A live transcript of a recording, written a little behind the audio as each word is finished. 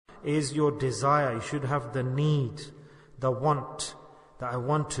is your desire. You should have the need, the want, that I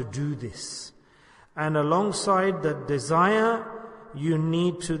want to do this. And alongside the desire, you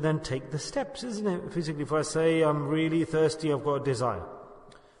need to then take the steps, isn't it? Physically, if I say I'm really thirsty, I've got a desire.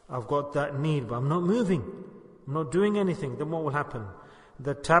 I've got that need, but I'm not moving. I'm not doing anything. Then what will happen?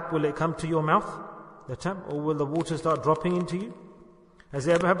 The tap, will it come to your mouth? The tap? Or will the water start dropping into you? Has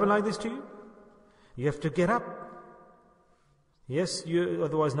it ever happened like this to you? You have to get up. Yes,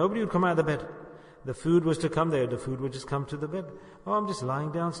 otherwise nobody would come out of the bed. The food was to come there, the food would just come to the bed. Oh, I'm just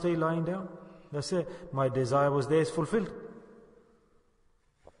lying down, stay lying down. That's it. My desire was there, it's fulfilled.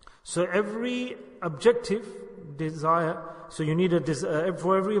 So every objective desire, so you need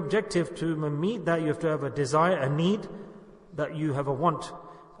for every objective to meet that, you have to have a desire, a need, that you have a want.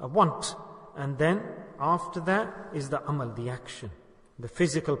 And then after that is the amal, the action, the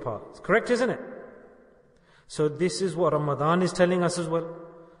physical part. It's correct, isn't it? So this is what Ramadan is telling us as well.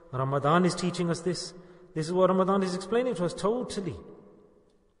 Ramadan is teaching us this. This is what Ramadan is explaining to us totally.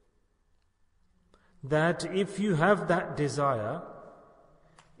 That if you have that desire,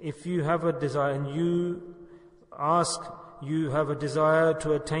 if you have a desire and you have a desire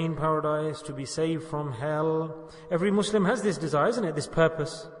to attain paradise, to be saved from hell. Every Muslim has this desire, isn't it? This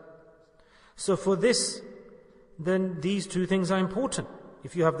purpose. So for this, then these two things are important.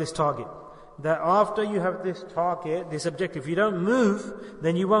 If you have this target, that after you have this target, this objective, if you don't move,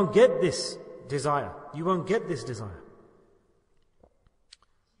 then you won't get this desire. You won't get this desire.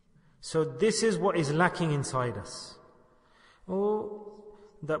 So this is what is lacking inside us.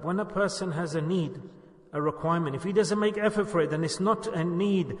 That when a person has a need, a requirement, if he doesn't make effort for it, then it's not a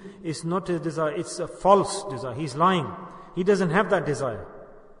need, it's not a desire, it's a false desire. He's lying. He doesn't have that desire.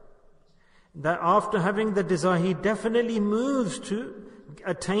 That after having the desire, he definitely moves to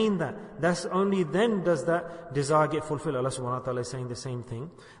attain that. That's only then does that desire get fulfilled. Allah subhanahu wa ta'ala is saying the same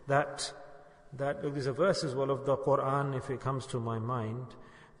thing. That there's a verse as well of the Quran, if it comes to my mind,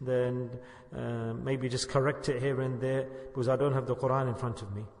 then maybe just correct it here and there, because I don't have the Quran in front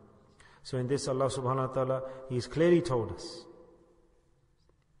of me. So in this, Allah subhanahu wa ta'ala, He's clearly told us,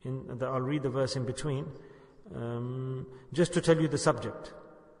 I'll read the verse in between, just to tell you the subject.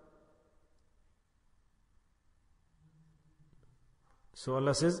 So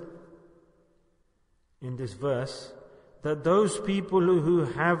Allah says in this verse that those people who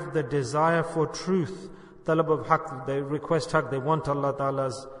have the desire for truth, talab of haqq, they request haqq, they want Allah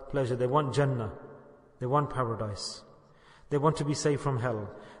Ta'ala's pleasure, they want Jannah, they want paradise, they want to be saved from hell,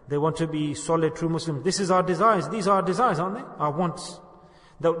 they want to be solid true Muslims. This is our desires, these are our desires, aren't they? Our wants.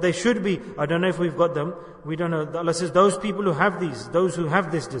 They should be, I don't know if we've got them, we don't know. Allah says those people who have these, those who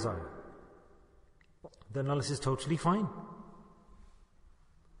have this desire, then Allah says totally fine.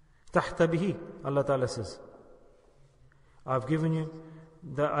 Tahta bihi, Allah Ta'ala says, I've given you,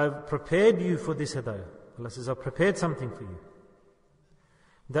 that I've prepared you for this hidayah. Allah says, I've prepared something for you.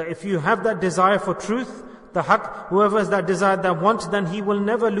 That if you have that desire for truth, the haqq, whoever has that desire, that want, then he will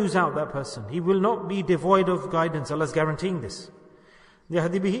never lose out, that person. He will not be devoid of guidance. Allah is guaranteeing this.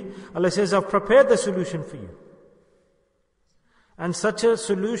 Yahdi bihi, Allah says, I've prepared the solution for you. And such a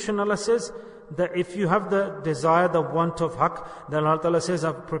solution, Allah says, that if you have the desire, the want of haqq, then Allah Ta'ala says,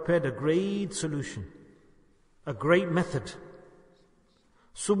 I've prepared a great solution, a great method.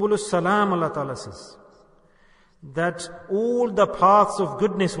 Subulus salam, Allah Ta'ala says, that all the paths of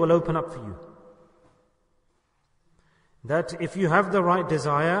goodness will open up for you. That if you have the right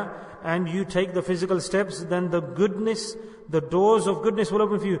desire and you take the physical steps, then the goodness, the doors of goodness will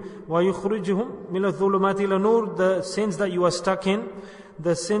open for you. وَيُخْرِجُهُمْ مِنَ الظُّلُمَاتِ إِلَى النُّورِ. The sins that you are stuck in,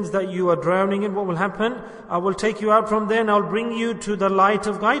 the sins that you are drowning in, what will happen? I will take you out from there and I'll bring you to the light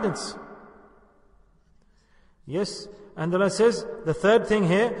of guidance. Yes, and Allah says, the third thing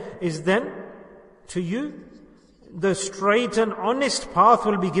here is then, to you, the straight and honest path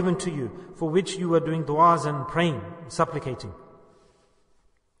will be given to you, for which you are doing du'as and praying, supplicating.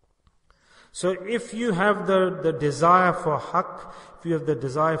 So if you have the desire for haqq, if you have the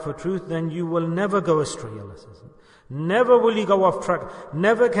desire for truth, then you will never go astray, Allah says. Never will you go off track.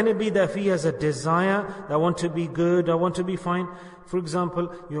 Never can it be that if he has a desire, that I want to be good, I want to be fine. For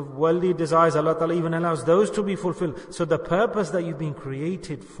example, you have worldly desires, Allah Ta'ala even allows those to be fulfilled. So the purpose that you've been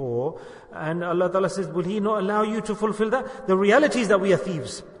created for, and Allah Ta'ala says, will He not allow you to fulfill that? The reality is that we are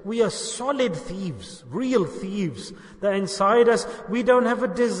thieves. We are solid thieves, real thieves. That inside us, we don't have a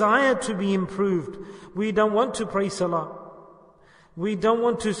desire to be improved. We don't want to pray salah. We don't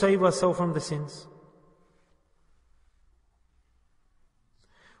want to save ourselves from the sins.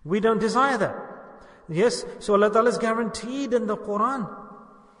 We don't desire that. Yes, so Allah Ta'ala is guaranteed in the Quran.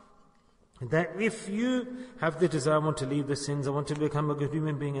 That if you have the desire, I want to leave the sins, I want to become a good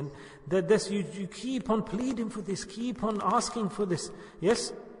human being, and that this, you keep on pleading for this, keep on asking for this.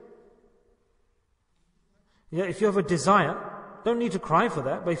 Yes? Yeah, if you have a desire, don't need to cry for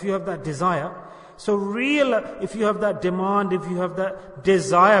that, but if you have that desire, so if you have that demand, if you have that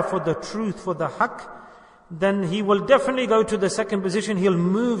desire for the truth, for the haqq, then he will definitely go to the second position, he'll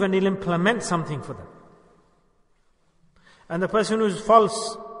move and he'll implement something for them. And the person who's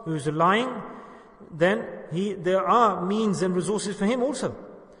false, who's lying, then there are means and resources for him also.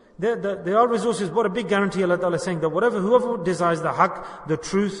 There are resources. What a big guarantee Allah Ta'ala is saying that whoever desires the haqq, the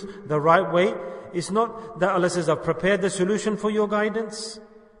truth, the right way, it's not that Allah says, I've prepared the solution for your guidance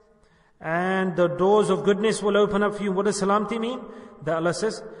and the doors of goodness will open up for you. What does salamti mean? That Allah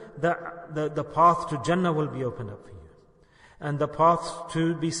says that the path to Jannah will be opened up for you. And the path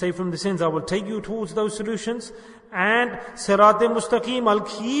to be saved from the sins, I will take you towards those solutions. And Sirat Mustaqim, I'll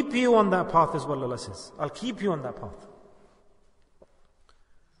keep you on that path as well, Allah says. I'll keep you on that path.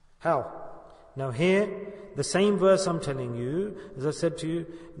 How? Now here, the same verse I'm telling you, as I said to you,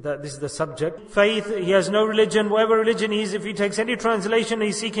 that this is the subject. Faith, he has no religion, whatever religion he is, if he takes any translation,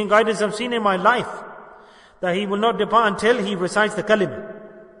 he's seeking guidance. I've seen in my life that he will not depart until he recites the kalimah.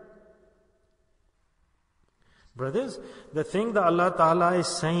 Brothers, the thing that Allah Ta'ala is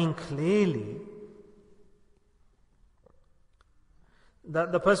saying clearly,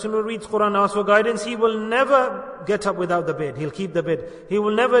 that the person who reads Quran asks for guidance, he will never get up without the bed. He'll keep the bed. He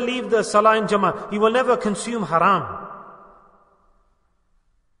will never leave the salah in jama'ah. He will never consume haram.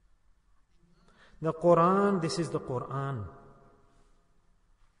 The Quran, this is the Quran.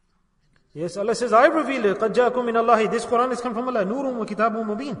 Yes, Allah says, I reveal it. قَدْ جَاءَكُم مِّنَ اللَّهِ. This Quran has come from Allah. نُورٌ وَكِتَابٌ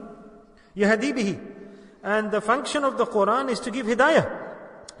مُبِينٌ يَهْدِي بِهِ. And the function of the Quran is to give hidayah.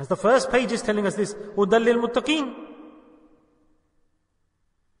 As the first page is telling us this, هُدًى لِلْمُتَّقِينَ.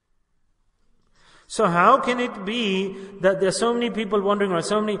 So how can it be that there are so many people wandering around,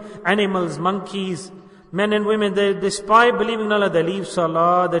 so many animals, monkeys, men and women, despite believing in Allah, they leave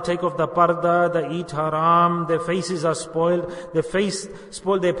salah, they take off the parda, they eat haram, their faces are spoiled, their face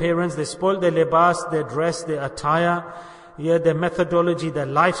spoiled their parents, they spoiled their libas, their dress, their attire, their methodology, their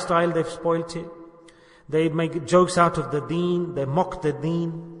lifestyle, they've spoiled it. They make jokes out of the deen, they mock the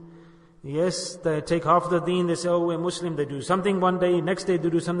deen. Yes, they take half the deen, they say, oh, we're Muslim, they do something one day, next day they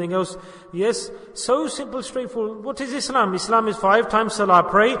do something else. Yes, so simple, straightforward. What is Islam? Islam is 5 times salah,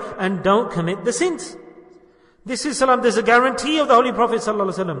 pray and don't commit the sins. This is salam. There's a guarantee of the Holy Prophet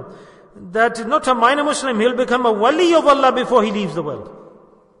ﷺ that not a minor Muslim, he'll become a wali of Allah before he leaves the world.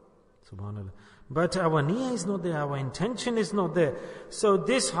 Subhanallah. But our niyyah is not there, our intention is not there. So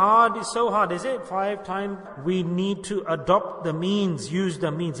this hard is so hard, is it? 5 times we need to adopt the means, use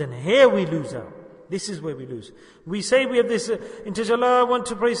the means, and here we lose out. This is where we lose. We say we have this intention, Allah, I want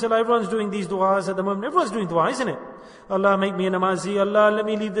to pray salah, everyone's doing these du'as at the moment. Everyone's doing du'a, isn't it? Allah, make me a namazi, Allah, let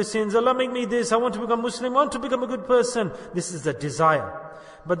me leave the sins, Allah, make me this, I want to become Muslim, I want to become a good person. This is the desire.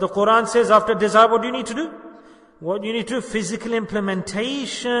 But the Quran says after desire, what do you need to do? What you need to do? Physical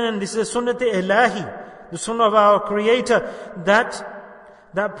implementation. This is the sunnah-i-ilahi, the sunnah of our Creator.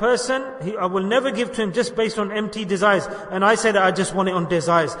 That person, I will never give to him just based on empty desires. And I say that I just want it on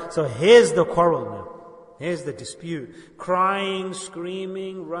desires. So here's the quarrel now. Here's the dispute. Crying,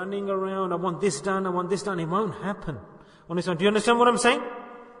 screaming, running around. I want this done, I want this done. It won't happen. Do you understand what I'm saying?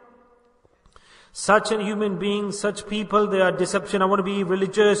 Such a human being, such people, they are deception. I want to be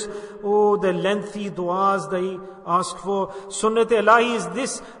religious. Oh, the lengthy du'as they ask for. Sunnat-e-ilahi is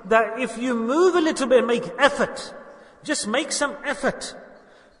this, that if you move a little bit, make effort. Just make some effort.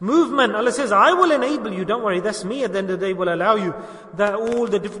 Movement. Allah says, I will enable you. Don't worry, that's me at the end of the day will allow you. That all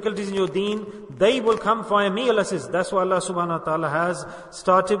the difficulties in your deen, they will come via me. Allah says, that's why Allah subhanahu wa ta'ala has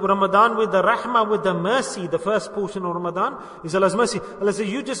started Ramadan with the rahmah, with the mercy. The first portion of Ramadan is Allah's mercy. Allah says,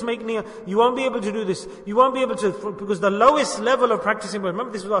 you just make niyyah. You won't be able to do this. You won't be able to, because the lowest level of practicing,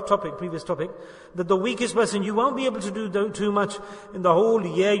 remember this was our previous topic, that the weakest person, you won't be able to do too much in the whole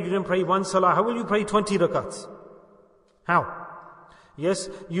year. You didn't pray 1 salah. How will you pray 20 rakats? How? Yes,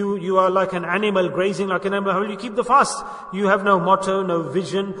 you are like an animal, grazing like an animal. How will you keep the fast? You have no motto, no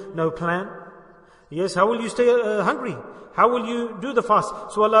vision, no plan. Yes, how will you stay hungry? How will you do the fast?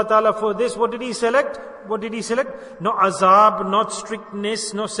 So Allah Ta'ala for this, what did He select? What did He select? Not azab, not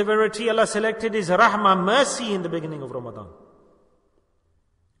strictness, not severity. Allah selected His rahmah, mercy in the beginning of Ramadan.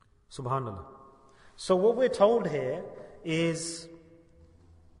 Subhanallah. So what we're told here is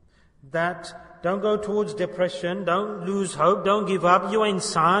that don't go towards depression, don't lose hope, don't give up. You are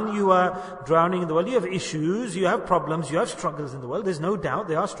insan, you are drowning in the world, you have issues, you have problems, you have struggles in the world. There's no doubt,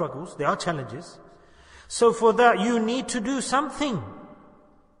 there are struggles, there are challenges. So for that, you need to do something.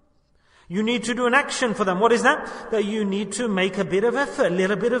 You need to do an action for them. What is that? That you need to make a bit of effort, a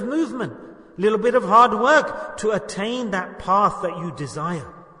little bit of movement, a little bit of hard work to attain that path that you desire.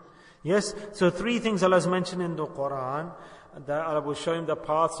 Yes? So 3 things Allah has mentioned in the Quran. That I will show him the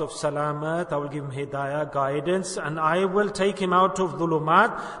paths of salamat, I will give him hidayah, guidance, and I will take him out of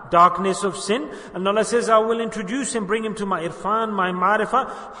dhulumat, darkness of sin. And Allah says, I will introduce him, bring him to my irfan, my marifah,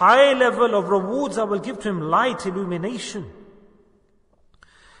 high level of rewards, I will give to him light, illumination.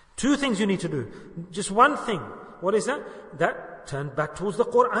 2 things you need to do. Just one thing. What is that? That turn back towards the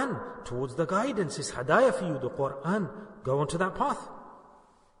Quran, towards the guidance. It's hidayah for you, the Quran. Go onto that path.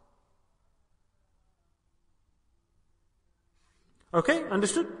 Okay,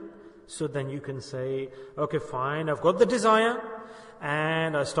 understood? So then you can say, okay, fine, I've got the desire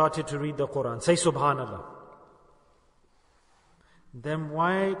and I started to read the Quran. Say Subhanallah. Then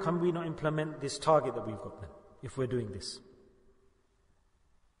why can we not implement this target that we've got then, if we're doing this?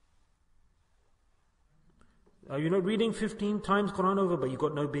 Are you not reading 15 times Quran over, but you've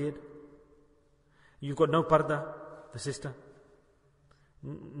got no beard? You've got no parda, the sister?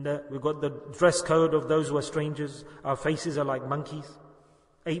 We've got the dress code of those who are strangers. Our faces are like monkeys,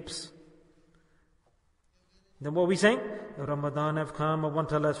 apes. Then what are we saying? Ramadan have come, I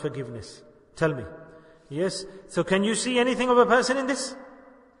want Allah's forgiveness. Tell me. Yes? So can you see anything of a person in this?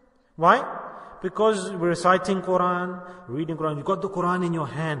 Why? Because we're reciting Quran, reading Quran. You've got the Quran in your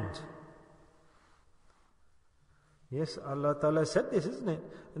hand. Yes, Allah Ta'ala said this, isn't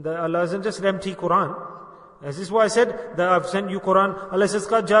it? That Allah isn't just an empty Quran. This is why I said that I've sent you Quran. Allah says,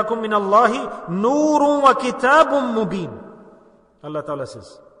 قَدْ جَاكُم مِّنَ اللَّهِ نُورٌ وَكِتَابٌ مُبِينٌ. Allah Ta'ala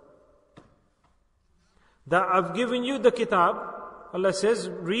says that I've given you the kitab. Allah says,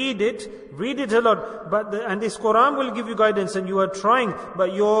 read it a lot. And this Quran will give you guidance, and you are trying.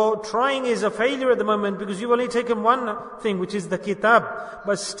 But your trying is a failure at the moment because you've only taken one thing, which is the kitab.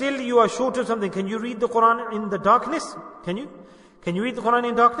 But still you are short of something. Can you read the Quran in the darkness? Can you? Can you read the Quran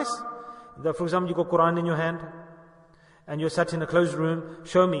in darkness? That, for example, you got Quran in your hand and you're sat in a closed room.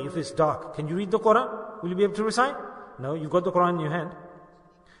 Show me if it's dark. Can you read the Quran? Will you be able to recite? No, you've got the Quran in your hand.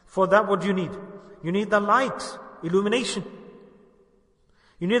 For that, what do you need? You need the light, illumination.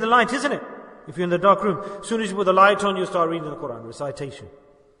 You need the light, isn't it? If you're in the dark room, as soon as you put the light on, you start reading the Quran, recitation.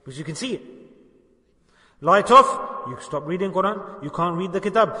 Because you can see it. Light off, you stop reading Quran, you can't read the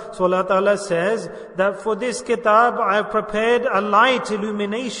kitab. So Allah Ta'ala says that for this kitab, I have prepared a light,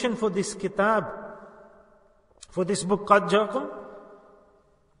 illumination for this kitab. For this book, قَدْ جَاكُمْ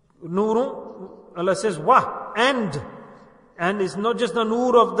نُورٌ. Allah says, wah, and it's not just the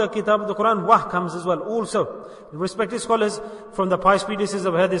nur of the kitab of the Quran, wah comes as well. Also, respected scholars from the pious predecessors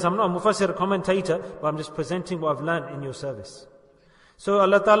have heard this. I'm not a mufassir commentator, but I'm just presenting what I've learned in your service. So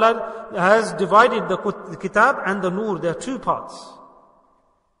Allah Ta'ala has divided the kitab and the nur. There are 2 parts.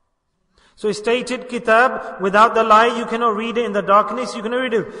 So it's stated kitab, without the light you cannot read it, in the darkness you cannot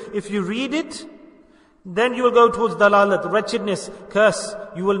read it. If you read it, then you will go towards dalalat, wretchedness, curse.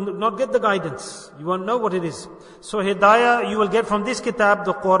 You will not get the guidance. You won't know what it is. So hidayah you will get from this kitab,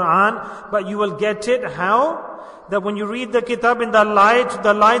 the Quran, but you will get it how? That when you read the kitab in the light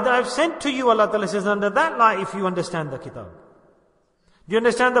that I've sent to you, Allah Ta'ala says, under that light, if you understand the kitab. Do you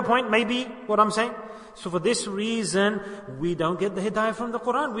understand the point? Maybe what I'm saying? So for this reason, we don't get the hidayah from the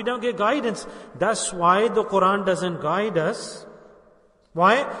Quran. We don't get guidance. That's why the Quran doesn't guide us.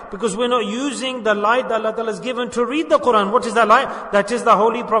 Why? Because we're not using the light that Allah Ta'ala has given to read the Quran. What is that light? That is the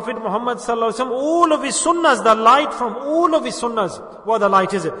Holy Prophet Muhammad Sallallahu Alaihi Wasallam. All of his sunnahs, the light from all of his sunnahs. What the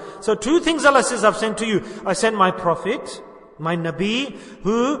light is it? So 2 things Allah says, I've sent to you. I sent my Prophet, my Nabi,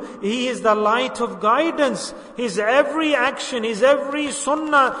 he is the light of guidance. His every action, his every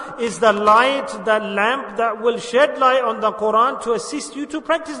sunnah is the light, that lamp that will shed light on the Quran to assist you to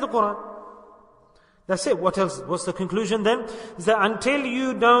practice the Quran. That's it. What else? What's the conclusion then? Is that until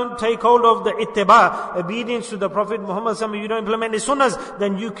you don't take hold of the ittiba, obedience to the Prophet Muhammad sallallahu alaihi wasallam, you don't implement his sunnahs,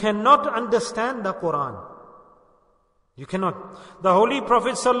 then you cannot understand the Quran. You cannot. The Holy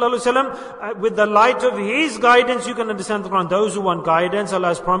Prophet sallallahu alaihi wasallam, with the light of his guidance, you can understand the Quran. Those who want guidance, Allah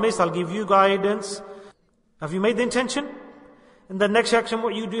has promised, I'll give you guidance. Have you made the intention? And the next action,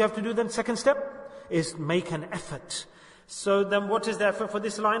 what you do have to do then, second step, is make an effort. So then what is the effort for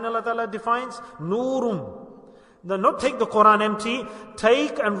this line Allah Ta'ala defines? Nurum. Then not take the Quran empty,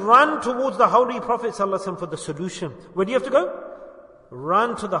 take and run towards the Holy Prophet sallallahu alaihi wasallam for the solution. Where do you have to go?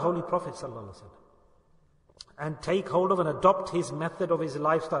 Run to the Holy Prophet sallallahu alaihi wasallam. And take hold of and adopt his method of his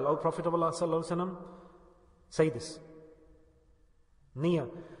lifestyle. O Prophet of Allah sallallahu alaihi wasallam, say this. Niyyah.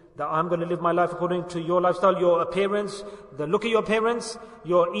 that I'm going to live my life according to your lifestyle, your appearance, the look of your appearance,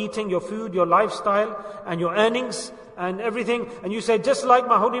 your eating, your food, your lifestyle, and your earnings, and everything. And you say, just like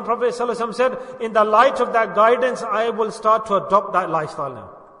my Holy Prophet ﷺ said, in the light of that guidance, I will start to adopt that lifestyle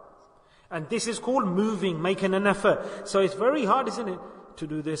now. And this is called moving, making an effort. So it's very hard, isn't it, to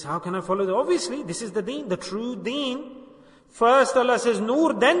do this? How can I follow this? Obviously, this is the deen, the true deen. First Allah says,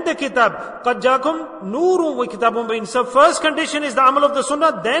 Noor, then the kitab. Qad jaakum noorun wa kitabun mubin. So first condition is the amal of the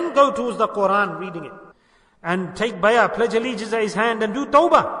sunnah, then go towards the Quran, reading it. And take bay'ah, pledge allegiance at his hand, and do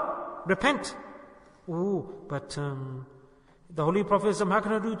tawbah. Repent. Oh, but the Holy Prophet, how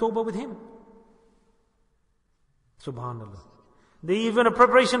can I do tawbah with him? Subhanallah. There even a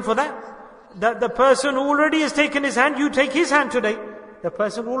preparation for that. That the person who already has taken his hand, you take his hand today. The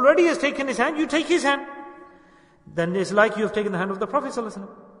person who already has taken his hand, you take his hand. Then it's like you have taken the hand of the Prophet ﷺ.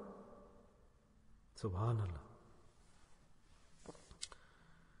 Subhanallah.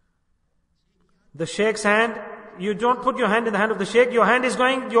 The Sheikh's hand, you don't put your hand in the hand of the Sheikh. Your hand is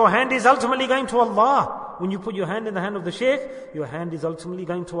ultimately going to Allah. When you put your hand in the hand of the Sheikh, your hand is ultimately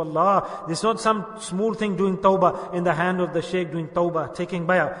going to Allah. This is not some small thing doing tawbah in the hand of the Sheikh, doing tawbah, taking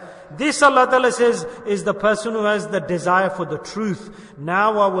bay'ah. This, Allah Ta'ala says, is the person who has the desire for the truth.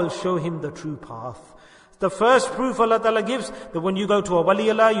 Now I will show him the true path. The first proof Allah Ta'ala gives, that when you go to a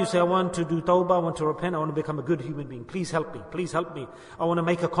waliullah, you say, I want to do tawbah, I want to repent, I want to become a good human being. Please help me, please help me. I want to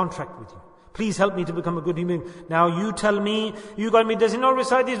make a contract with you. Please help me to become a good human being. Now you tell me, you got me, does he not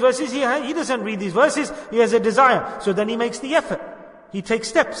recite these verses? He doesn't read these verses, he has a desire. So then he makes the effort. He takes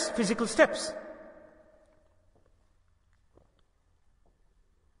steps, physical steps.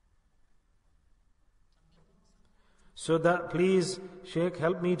 So that, please, Sheikh,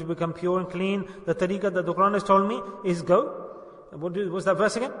 help me to become pure and clean. The tariqah that the Quran has told me is go. What's that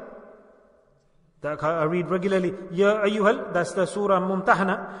verse again? That I read regularly. Ya ayyuhal, that's the surah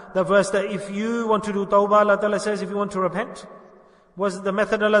Mumtahana. The verse that if you want to do tawbah, Allah Ta'ala says if you want to repent. What's the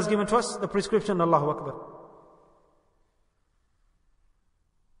method Allah has given to us? The prescription, Allahu Akbar.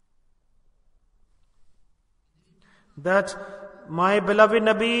 That my beloved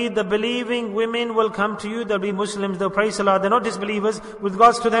Nabi, the believing women will come to you, they'll be Muslims, they'll pray Salah, they're not disbelievers with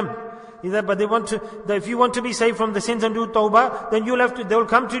regards to them. But they want to, if you want to be saved from the sins and do tawbah, then they'll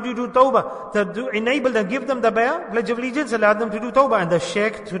come to you to do tawbah. To enable them, give them the bay'ah, pledge of allegiance, allow them to do tawbah. And the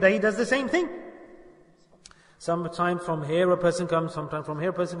Sheikh today does the same thing. Sometimes from here a person comes, sometimes from here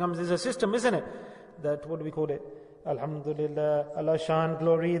a person comes. There's a system, isn't it? That, what do we call it? Alhamdulillah, Allah Shan,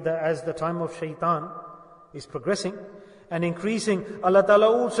 glory, that as the time of shaitan is progressing and increasing, Allah Ta'ala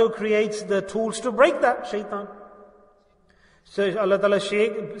also creates the tools to break that shaitan. So Allah Ta'ala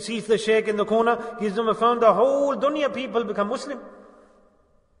sees the Sheikh in the corner, gives them a phone, the whole dunya people become Muslim.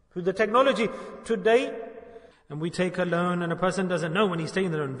 Through the technology today, and we take a loan and a person doesn't know when he's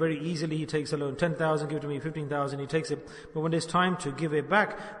taking the loan, very easily he takes a loan, 10,000, give it to me, 15,000, he takes it. But when it's time to give it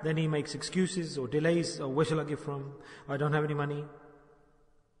back, then he makes excuses or delays, or where shall I give from? I don't have any money.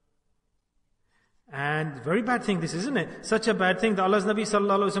 And very bad thing this, isn't it? Such a bad thing that Allah's Nabi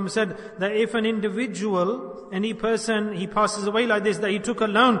sallallahu alaihi wasallam said that if an individual, any person, he passes away like this, that he took a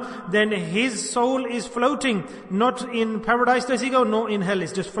loan, then his soul is floating. Not in paradise does he go, nor in hell.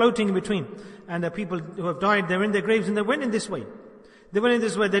 It's just floating in between. And the people who have died, they're in their graves and they went in this way. They went in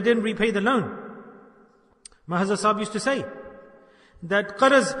this way, they didn't repay the loan. Mahazar Sahib used to say that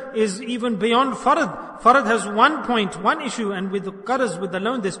qaraz is even beyond farad. Farad has 1 point, one issue, and with the qaraz, with the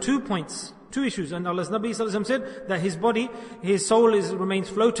loan, there's 2 points. 2 issues. And Allah's Nabi sallallahu alaihi wasallam said that his body, his soul remains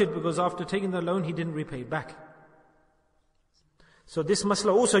floated because after taking the loan, he didn't repay it back. So this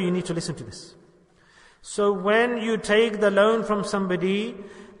masla also, you need to listen to this. So when you take the loan from somebody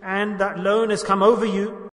and that loan has come over you,